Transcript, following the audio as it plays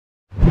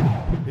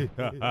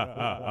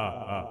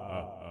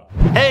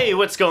Hey,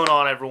 what's going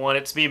on everyone?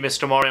 It's me,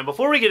 Mr. Mario, and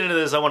before we get into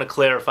this, I want to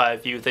clarify a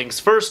few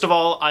things. First of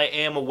all, I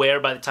am aware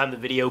by the time the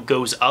video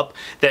goes up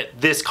that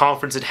this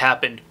conference had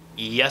happened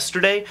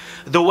yesterday.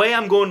 The way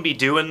I'm going to be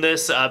doing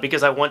this,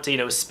 because I want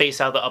to, space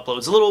out the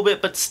uploads a little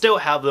bit, but still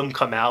have them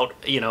come out,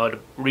 at a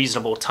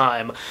reasonable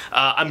time,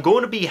 I'm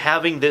going to be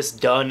having this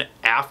done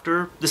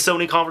after the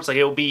Sony conference. Like,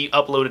 it will be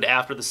uploaded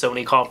after the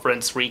Sony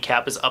conference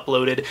recap is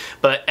uploaded,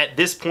 but at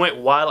this point,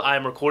 while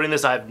I'm recording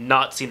this, I have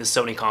not seen the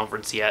Sony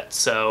conference yet,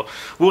 so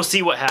we'll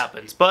see what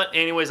happens. But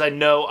anyways, I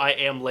know I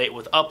am late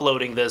with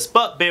uploading this,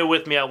 but bear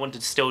with me, I want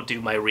to still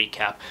do my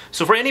recap.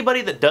 So for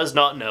anybody that does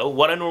not know,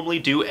 what I normally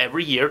do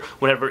every year,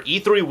 whenever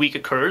E3 week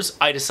occurs,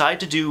 I decide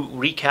to do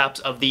recaps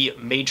of the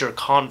major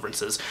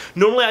conferences.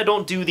 Normally I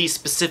don't do the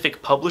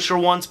specific publisher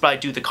ones, but I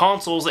do the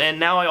consoles, and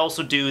now I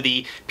also do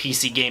the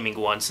PC gaming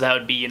ones. So that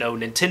would be,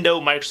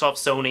 Nintendo, Microsoft,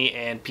 Sony,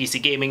 and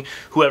PC gaming,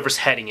 whoever's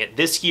heading it.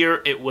 This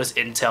year it was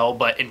Intel,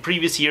 but in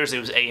previous years it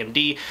was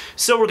AMD,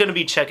 so we're going to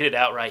be checking it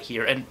out right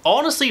here. And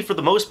honestly, for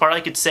the most part,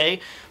 I could say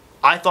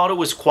I thought it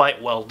was quite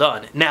well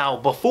done. Now,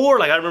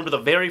 before, I remember the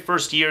very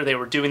first year they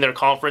were doing their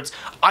conference,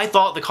 I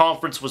thought the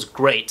conference was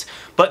great,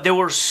 but there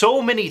were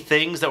so many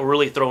things that were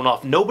really thrown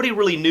off. Nobody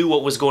really knew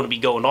what was going to be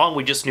going on.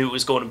 We just knew it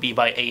was going to be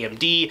by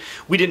AMD.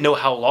 We didn't know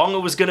how long it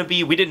was going to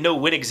be. We didn't know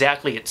when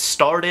exactly it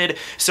started.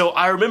 So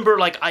I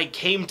remember, I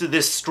came to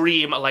this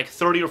stream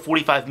 30 or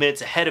 45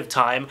 minutes ahead of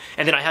time,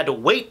 and then I had to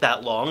wait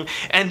that long,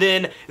 and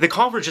then the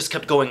conference just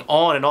kept going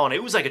on and on.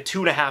 It was like a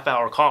 2.5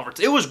 hour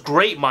conference. It was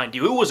great, mind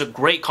you. It was a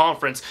great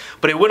conference,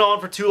 but it went on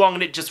for too long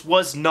and it just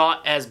was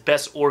not as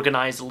best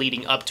organized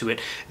leading up to it.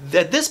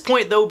 At this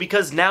point though,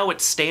 because now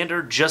it's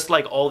standard just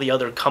like all the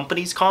other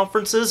companies'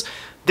 conferences,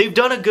 they've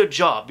done a good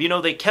job.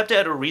 They kept it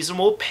at a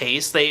reasonable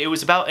pace. It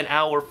was about an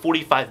hour,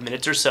 45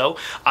 minutes or so.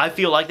 I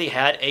feel like they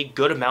had a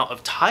good amount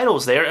of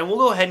titles there, and we'll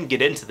go ahead and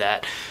get into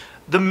that.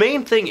 The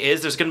main thing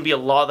is there's going to be a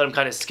lot that I'm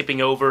kind of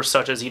skipping over,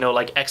 such as,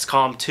 like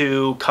XCOM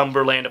 2,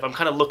 Cumberland. If I'm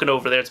kind of looking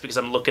over there, it's because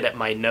I'm looking at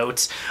my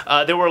notes.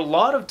 There were a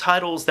lot of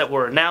titles that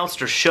were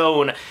announced or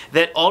shown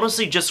that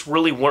honestly just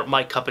really weren't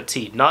my cup of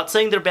tea. Not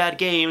saying they're bad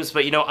games,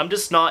 but, I'm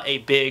just not a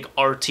big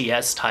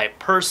RTS type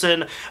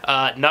person.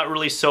 Not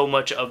really so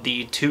much of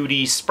the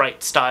 2D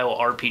sprite style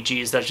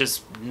RPGs. That's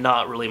just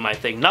not really my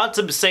thing. Not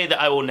to say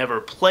that I will never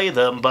play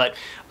them, but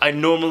I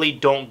normally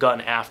don't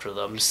gun after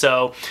them.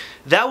 So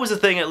that was the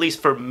thing, at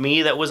least for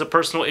me, that was a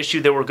personal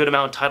issue. There were a good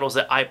amount of titles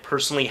that I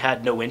personally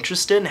had no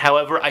interest in.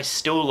 However, I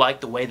still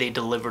liked the way they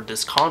delivered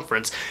this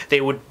conference.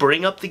 They would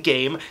bring up the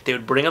game, they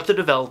would bring up the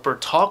developer,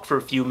 talk for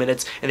a few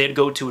minutes, and they'd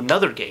go to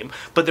another game.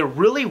 But there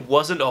really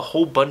wasn't a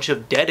whole bunch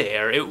of dead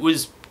air. It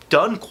was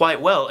done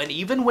quite well, and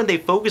even when they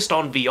focused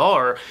on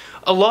VR,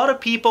 a lot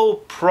of people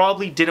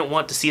probably didn't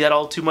want to see that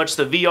all too much.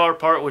 The VR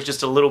part was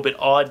just a little bit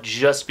odd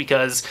just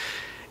because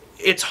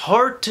it's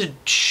hard to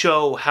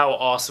show how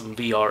awesome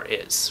VR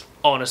is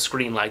on a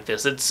screen like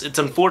this. It's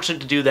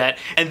unfortunate to do that,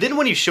 and then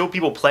when you show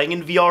people playing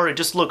in VR, it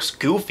just looks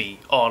goofy,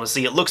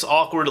 honestly. It looks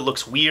awkward, it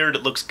looks weird,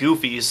 it looks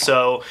goofy,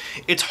 so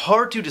it's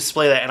hard to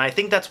display that, and I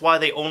think that's why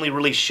they only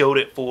really showed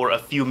it for a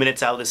few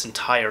minutes out of this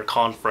entire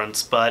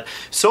conference. But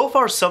so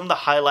far, some of the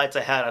highlights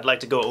I had, I'd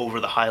like to go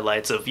over the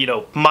highlights of,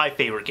 my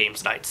favorite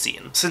games that I'd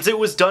seen. Since it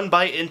was done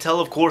by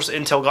Intel, of course,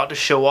 Intel got to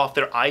show off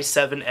their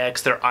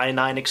i7X, their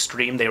i9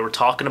 Extreme. They were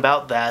talking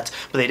about that,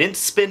 but they didn't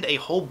spend a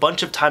whole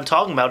bunch of time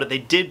talking about it. They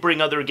did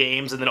bring other games,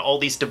 and then all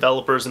these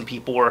developers and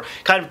people were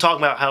kind of talking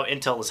about how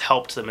Intel has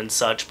helped them and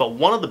such. But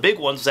one of the big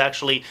ones was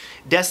actually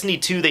Destiny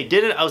 2.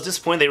 I was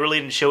disappointed they really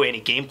didn't show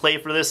any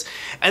gameplay for this.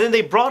 And then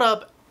they brought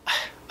up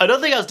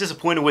another thing I was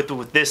disappointed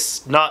with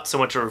this, not so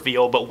much a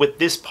reveal, but with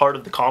this part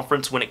of the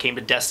conference when it came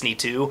to Destiny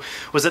 2,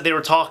 was that they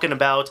were talking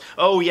about,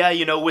 oh yeah,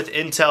 with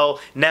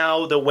Intel,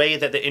 now the way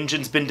that the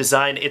engine's been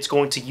designed, it's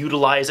going to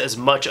utilize as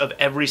much of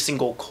every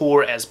single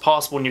core as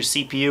possible in your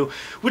CPU,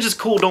 which is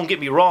cool, don't get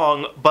me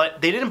wrong,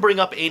 but they didn't bring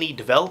up any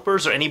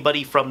developers or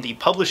anybody from the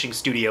publishing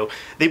studio.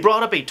 They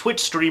brought up a Twitch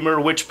streamer,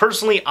 which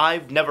personally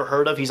I've never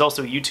heard of. He's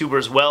also a YouTuber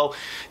as well.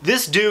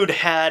 This dude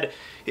had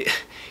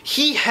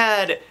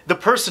the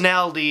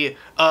personality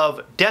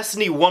of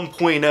Destiny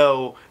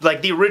 1.0,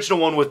 like the original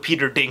one with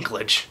Peter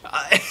Dinklage.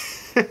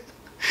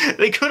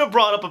 They could have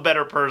brought up a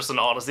better person,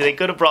 honestly. They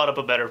could have brought up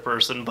a better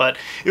person, but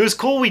it was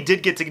cool we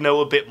did get to know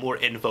a bit more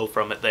info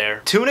from it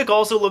there. Tunic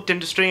also looked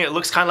interesting. It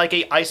looks kind of like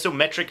a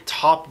isometric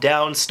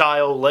top-down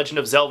style Legend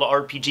of Zelda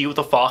RPG with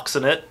a fox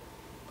in it.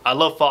 I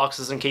love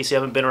foxes, in case you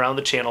haven't been around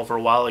the channel for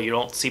a while or you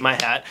don't see my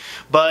hat.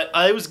 But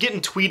I was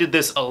getting tweeted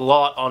this a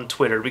lot on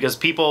Twitter because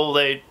people,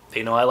 they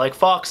know I like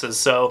foxes,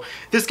 so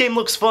this game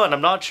looks fun.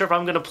 I'm not sure if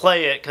I'm going to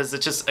play it because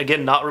it's just,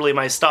 again, not really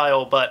my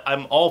style, but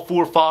I'm all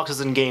for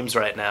foxes in games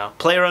right now.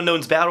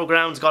 PlayerUnknown's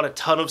Battlegrounds got a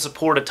ton of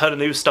support, a ton of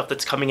new stuff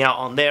that's coming out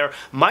on there.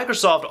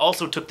 Microsoft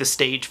also took the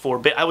stage for a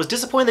bit. I was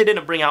disappointed they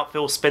didn't bring out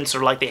Phil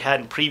Spencer like they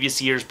had in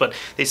previous years, but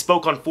they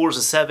spoke on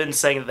Forza 7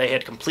 saying that they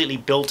had completely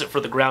built it for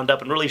the ground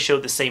up and really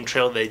showed the same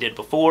trailer they they did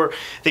before.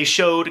 They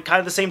showed kind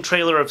of the same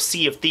trailer of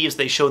Sea of Thieves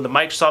they showed in the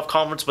Microsoft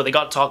conference, but they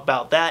got to talk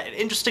about that. And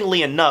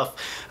interestingly enough,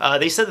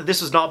 they said that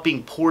this was not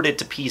being ported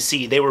to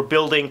PC. They were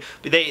building,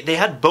 they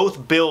had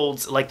both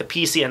builds, like the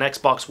PC and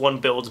Xbox One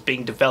builds,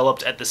 being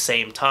developed at the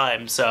same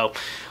time. So,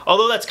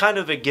 although that's kind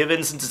of a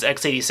given since it's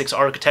x86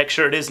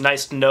 architecture, it is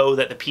nice to know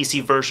that the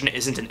PC version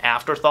isn't an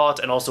afterthought,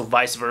 and also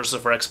vice versa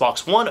for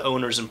Xbox One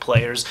owners and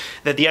players,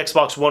 that the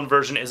Xbox One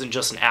version isn't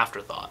just an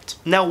afterthought.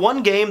 Now,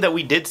 one game that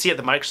we did see at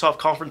the Microsoft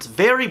conference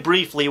very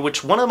briefly,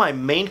 which one of my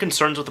main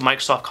concerns with the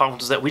Microsoft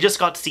conference is that we just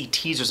got to see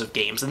teasers of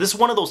games, and this is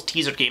one of those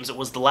teaser games. It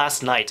was the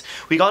last night.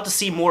 We got to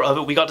see more of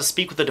it, we got to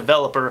speak with the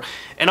developer,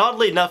 and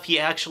oddly enough, he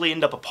actually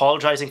ended up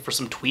apologizing for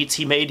some tweets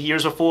he made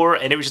years before,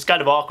 and it was just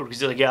kind of awkward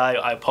because he's like, yeah,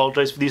 I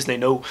apologize for these,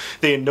 and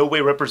they in no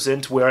way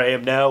represent where I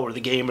am now, or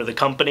the game, or the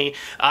company.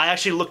 I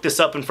actually looked this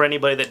up, and for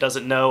anybody that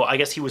doesn't know, I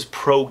guess he was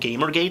pro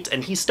Gamergate,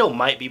 and he still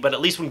might be, but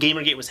at least when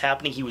Gamergate was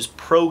happening, he was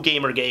pro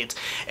Gamergate,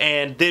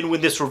 and then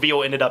when this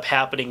reveal ended up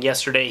happening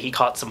yesterday, he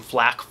caught some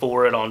flack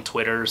for it on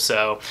Twitter,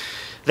 so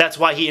that's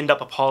why he ended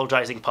up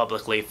apologizing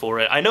publicly for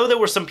it. I know there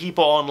were some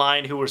people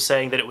online who were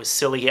saying that it was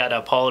silly he had to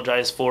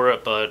apologize for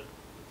it, but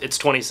it's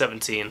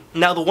 2017.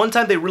 Now, the one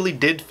time they really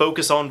did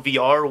focus on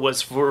VR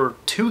was for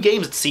two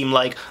games, it seemed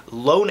like,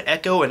 Lone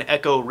Echo and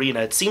Echo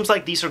Arena. It seems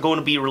like these are going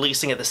to be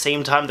releasing at the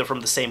same time, they're from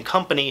the same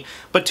company,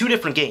 but two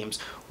different games.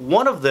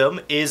 One of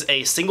them is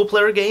a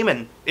single-player game,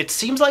 and it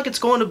seems like it's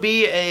going to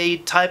be a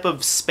type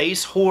of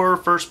space horror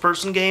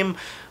first-person game,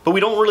 but we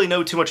don't really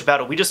know too much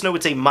about it. We just know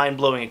it's a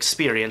mind-blowing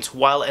experience,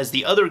 while as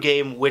the other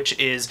game, which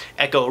is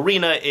Echo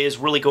Arena, is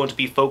really going to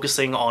be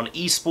focusing on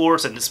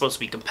esports and it's supposed to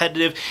be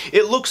competitive.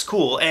 It looks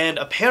cool, and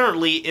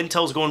apparently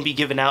Intel's going to be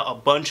giving out a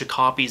bunch of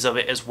copies of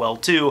it as well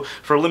too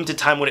for a limited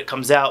time when it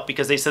comes out,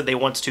 because they said they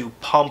want to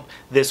pump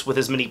this with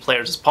as many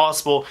players as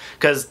possible,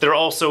 because they're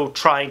also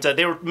trying to,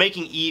 they were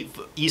making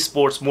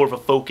esports more of a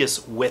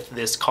focus with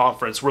this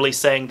conference, really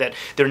saying that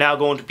they're now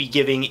going to be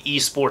giving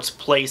esports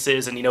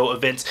places and, you know,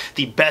 events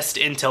the best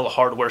Intel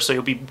hardware, so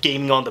you'll be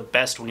gaming on the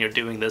best when you're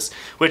doing this,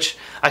 which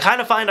I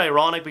kind of find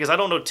ironic because I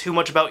don't know too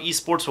much about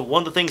esports, but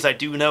one of the things I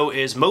do know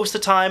is most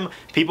of the time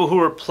people who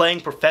are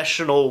playing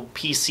professional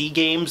PC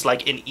games,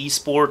 like in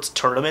esports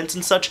tournaments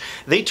and such,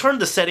 they turn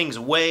the settings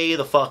way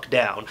the fuck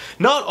down.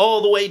 Not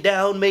all the way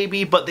down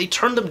maybe, but they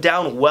turn them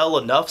down well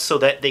enough so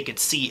that they could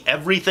see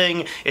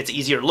everything, it's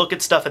easier to look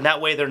at stuff, and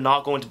that way they're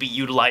not going to be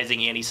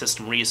utilizing any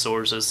system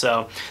resources.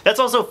 So that's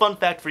also a fun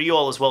fact for you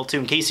all as well too,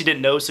 in case you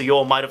didn't know. So you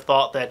all might have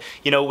thought that,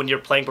 you know, when you're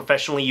playing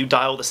professionally you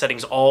dial the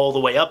settings all the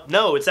way up.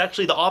 No, it's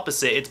actually the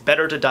opposite. It's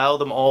better to dial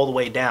them all the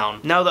way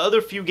down. Now, the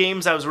other few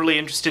games I was really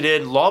interested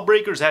in,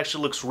 Lawbreakers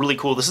actually looks really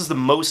cool. This is the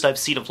most I've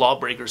seen of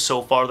Lawbreakers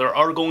so far. There's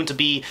going to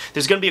be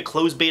a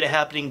closed beta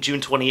happening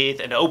June 28th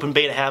and an open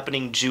beta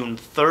happening June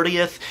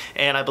 30th,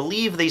 and I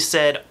believe they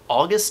said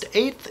August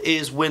 8th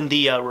is when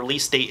the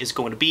release date is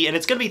going to be, and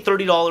it's going to be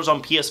 $30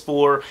 on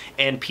PS4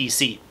 and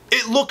PC.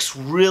 It looks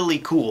really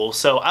cool,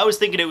 so I was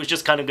thinking it was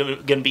just kind of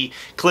going to be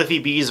Cliffy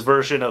B's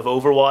version of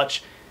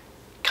Overwatch.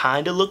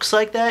 Kinda looks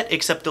like that,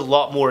 except a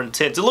lot more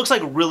intense. It looks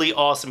like a really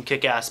awesome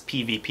kick-ass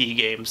PvP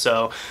game,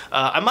 so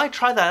I might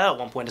try that out at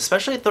one point,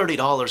 especially at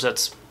 $30.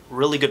 That's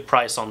really good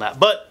price on that.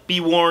 But be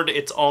warned,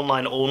 it's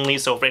online only,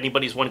 so if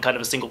anybody's one kind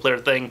of a single player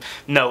thing,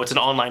 no, it's an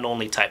online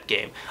only type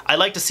game. I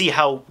like to see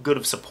how good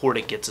of support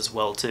it gets as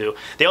well too.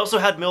 They also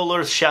had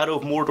Middle-earth Shadow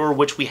of Mordor,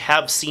 which we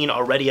have seen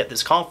already at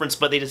this conference,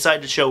 but they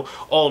decided to show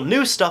all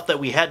new stuff that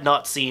we had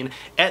not seen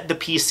at the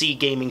PC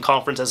gaming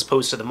conference as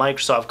opposed to the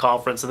Microsoft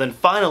conference. And then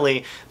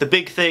finally, the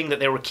big thing that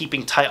they were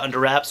keeping tight under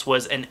wraps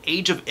was an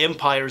Age of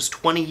Empires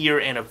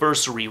 20-year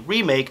anniversary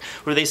remake,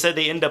 where they said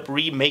they end up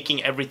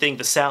remaking everything,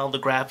 the sound, the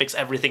graphics,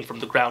 everything from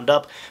the ground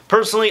up.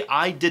 Personally,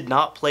 I did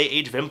not play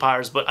Age of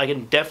Empires, but I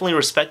can definitely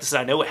respect this,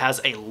 and I know it has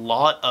a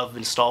lot of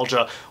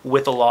nostalgia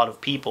with a lot of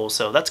people,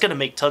 so that's going to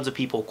make tons of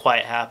people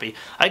quite happy.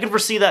 I can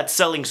foresee that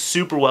selling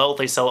super well if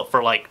they sell it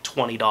for like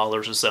 $20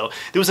 or so.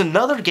 There was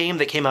another game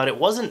that came out, it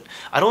wasn't,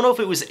 I don't know if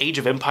it was Age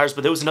of Empires,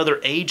 but there was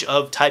another Age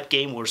of type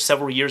game where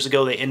several years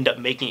ago they ended up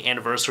making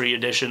Anniversary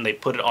Edition, they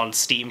put it on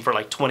Steam for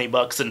like 20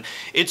 bucks, and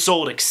it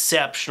sold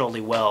exceptionally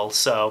well,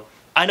 so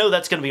I know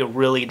that's going to be a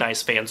really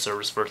nice fan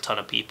service for a ton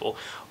of people.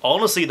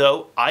 Honestly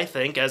though, I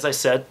think, as I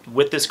said,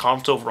 with this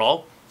conference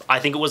overall, I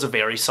think it was a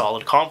very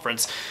solid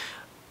conference.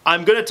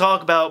 I'm going to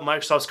talk about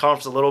Microsoft's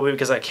conference a little bit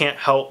because I can't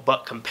help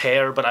but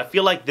compare, but I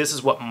feel like this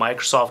is what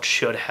Microsoft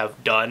should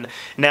have done.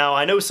 Now,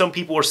 I know some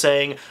people were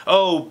saying,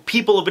 oh,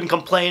 people have been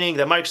complaining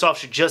that Microsoft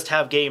should just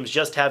have games,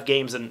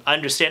 and I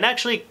understand.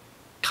 Actually,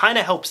 kind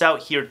of helps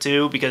out here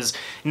too, because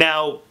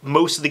now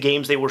most of the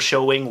games they were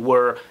showing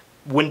were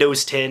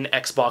Windows 10,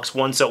 Xbox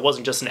One, so it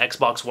wasn't just an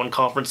Xbox One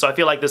conference, so I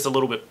feel like this is a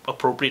little bit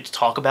appropriate to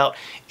talk about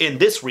in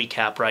this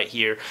recap right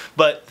here.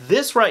 But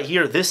this right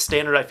here, this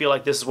standard, I feel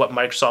like this is what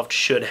Microsoft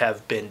should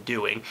have been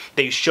doing.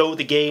 They show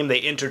the game, they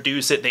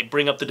introduce it, they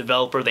bring up the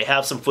developer, they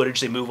have some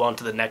footage, they move on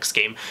to the next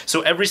game.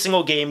 So every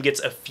single game gets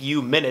a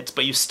few minutes,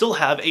 but you still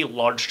have a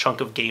large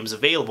chunk of games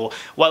available,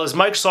 while as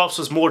Microsoft's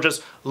was more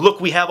just,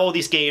 look, we have all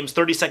these games,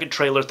 30-second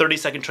trailer,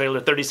 30-second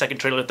trailer, 30-second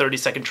trailer,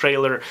 30-second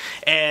trailer,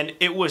 and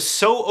it was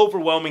so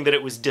overwhelming that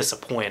it was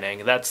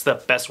disappointing. That's the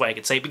best way I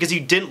could say it, because you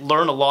didn't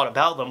learn a lot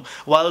about them,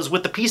 while as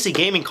with the PC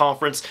Gaming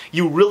Conference,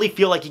 you really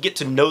feel like you get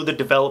to know the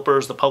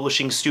developers, the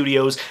publishing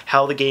studios,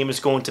 how the game is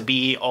going to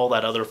be, all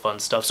that other fun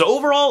stuff. So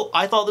overall,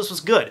 I thought this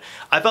was good.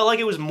 I felt like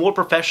it was more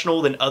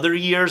professional than other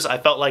years. I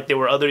felt like there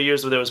were other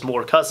years where there was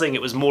more cussing,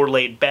 it was more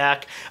laid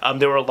back,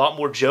 there were a lot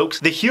more jokes.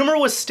 The humor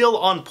was still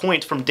on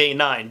point from day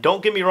 9.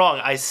 Don't get me wrong,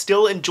 I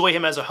still enjoy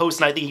him as a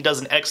host and I think he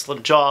does an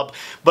excellent job,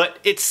 but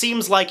it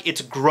seems like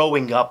it's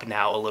growing up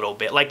now a little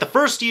bit. Like the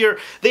first year,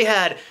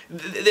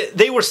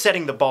 they were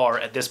setting the bar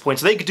at this point,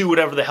 so they could do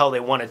whatever the hell they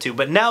wanted to,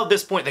 but now at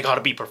this point they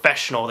gotta be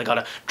professional, they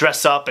gotta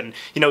dress up and,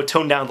 you know,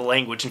 tone down the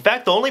language. In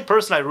fact, the only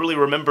person I really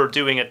remember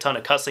doing a ton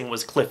of cussing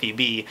was Cliffy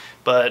B,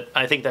 but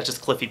I think that's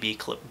just Cliffy B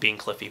being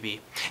Cliffy B.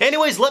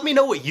 Anyways, let me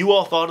know what you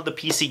all thought of the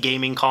PC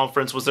Gaming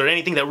Conference. Was there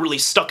anything that really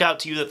stuck out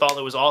to you that thought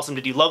that was awesome?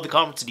 Did you love the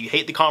conference? Did you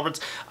hate the conference?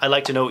 I'd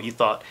like to know what you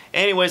thought.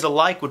 Anyways, a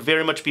like would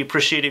very much be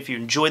appreciated if you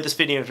enjoyed this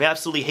video. If you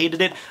absolutely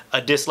hated it,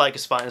 a dislike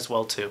is fine as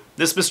well too.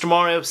 This is Mr.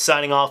 Mario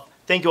signing off.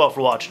 Thank you all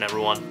for watching,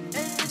 everyone.